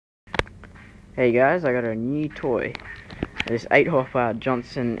Hey guys, I got a new toy. This 8 horsepower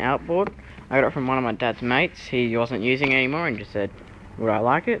Johnson outboard. I got it from one of my dad's mates. He wasn't using it anymore and just said, would I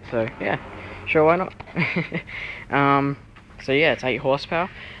like it? So yeah, sure, why not? So yeah, it's 8 horsepower.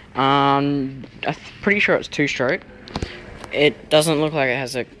 I'm pretty sure it's 2-stroke. It doesn't look like it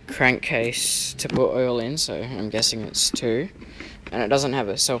has a crankcase to put oil in, so I'm guessing it's 2. And it doesn't have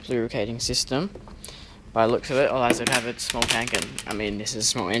a self-lubricating system by the looks of it, otherwise it'd have a small tank, and I mean this is a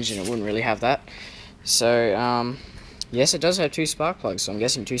small engine, it wouldn't really have that. So yes, it does have 2 spark plugs, so I'm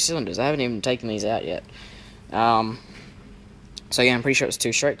guessing 2 cylinders. I haven't even taken these out yet. So yeah, I'm pretty sure it's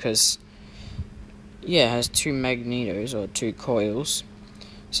 2-stroke because yeah, it has 2 magnetos or 2 coils.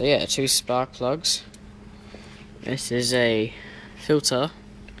 So yeah, 2 spark plugs. This is a filter,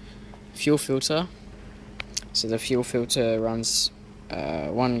 fuel filter. So the fuel filter runs,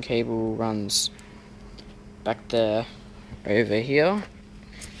 one cable runs back there over here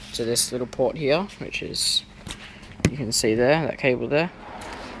to this little port here, which is, you can see there, that cable there.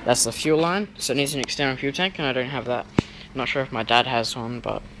 That's the fuel line, so it needs an external fuel tank, and I don't have that. I'm not sure if my dad has one,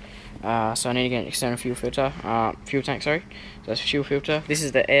 but so I need to get an external fuel tank, sorry. So that's fuel filter. This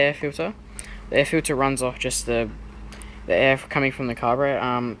is the air filter. The air filter runs off just the air coming from the carburetor,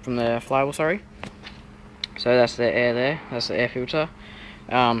 from the flywheel, sorry. So that's the air there, that's the air filter.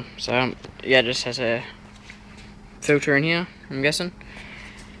 Yeah, it just has a filter in here, I'm guessing.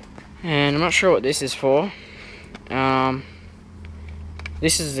 And I'm not sure what this is for.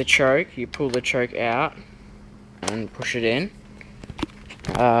 This is the choke. You pull the choke out and push it in.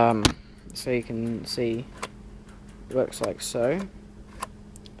 So you can see it works like so.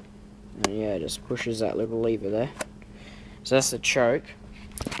 And yeah, it just pushes that little lever there. So that's the choke.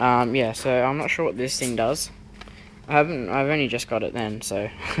 Yeah, so I'm not sure what this thing does. I've only just got it then, so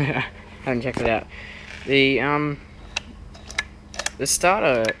I haven't checked it out. The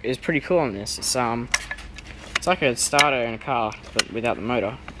starter is pretty cool on this. It's like a starter in a car, but without the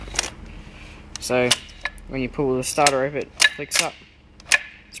motor. So when you pull the starter up, it flicks up.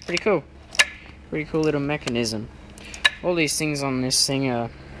 It's pretty cool. Pretty cool little mechanism. All these things on this thing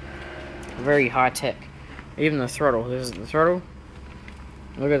are very high tech. Even the throttle. This is the throttle.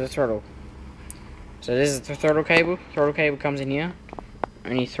 Look at the throttle. So this is the throttle cable. Throttle cable comes in here,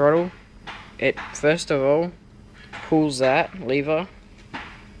 and you throttle. It first of all pulls that lever,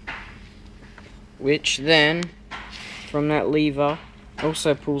 which then from that lever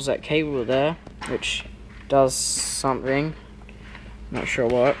also pulls that cable there, which does something, not sure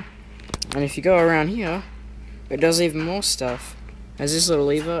what. And if you go around here, it does even more stuff. There's this little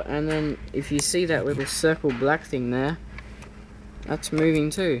lever, and then if you see that little circle black thing there, that's moving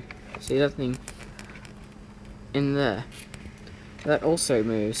too. See that thing in there? That also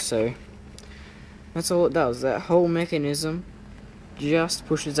moves, so that's all it does. That whole mechanism just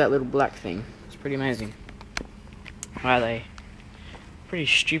pushes that little black thing. It's pretty amazing. Wow, they pretty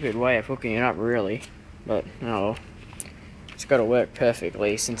stupid way of hooking it up, really. But oh, it's got to work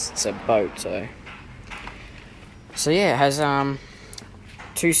perfectly since it's a boat. So yeah, it has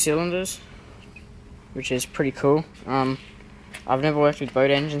 2 cylinders, which is pretty cool. I've never worked with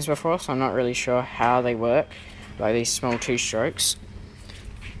boat engines before, so I'm not really sure how they work, like these small 2-strokes.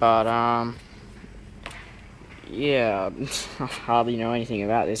 But yeah, I hardly know anything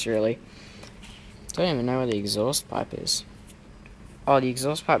about this really. Don't even know where the exhaust pipe is. Oh, the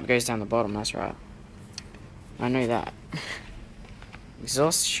exhaust pipe goes down the bottom, that's right. I know that.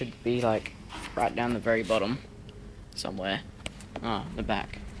 Exhaust should be like right down the very bottom somewhere. Oh, the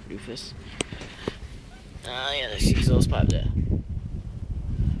back, doofus. Yeah, there's the exhaust pipe there.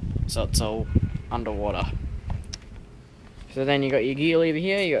 So it's all underwater. So then you got your gear lever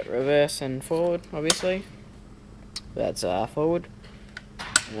here, you got reverse and forward, obviously. That's forward.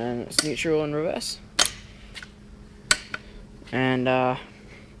 And it's neutral and reverse. And the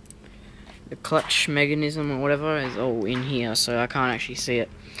clutch mechanism or whatever is all in here, so I can't actually see it.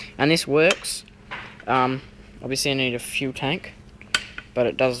 And this works. Obviously I need a fuel tank, but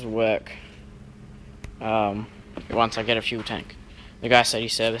it does work once I get a fuel tank. The guy said he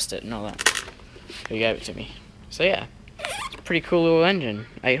serviced it and all that. He gave it to me. So yeah, it's a pretty cool little engine,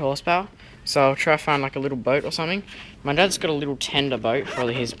 8 horsepower. So I'll try to find like a little boat or something. My dad's got a little tender boat,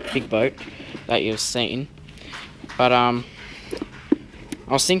 probably his big boat that you've seen. But I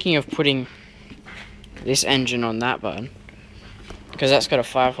was thinking of putting this engine on that boat, because that's got a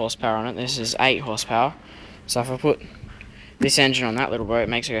 5 horsepower on it. This is 8 horsepower. So if I put this engine on that little boat, it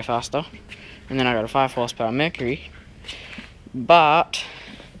makes it go faster. And then I got a 5 horsepower Mercury. But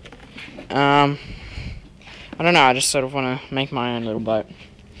I don't know, I just sort of want to make my own little boat.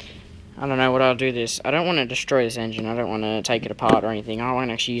 I don't know what I'll do this. I don't want to destroy this engine. I don't want to take it apart or anything. I want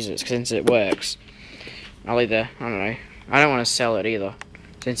to actually use it since it works. I'll either, I don't know. I don't want to sell it either,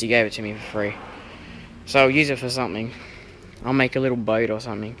 since he gave it to me for free. So I'll use it for something. I'll make a little boat or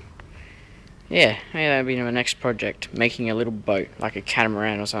something. Yeah, maybe that'll be my next project. Making a little boat, like a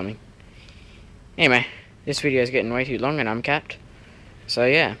catamaran or something. Anyway, this video is getting way too long and I'm capped. So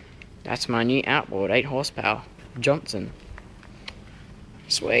yeah, that's my new outboard, 8 horsepower, Johnson.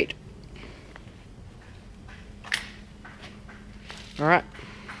 Sweet. Alright,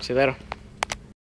 see you later.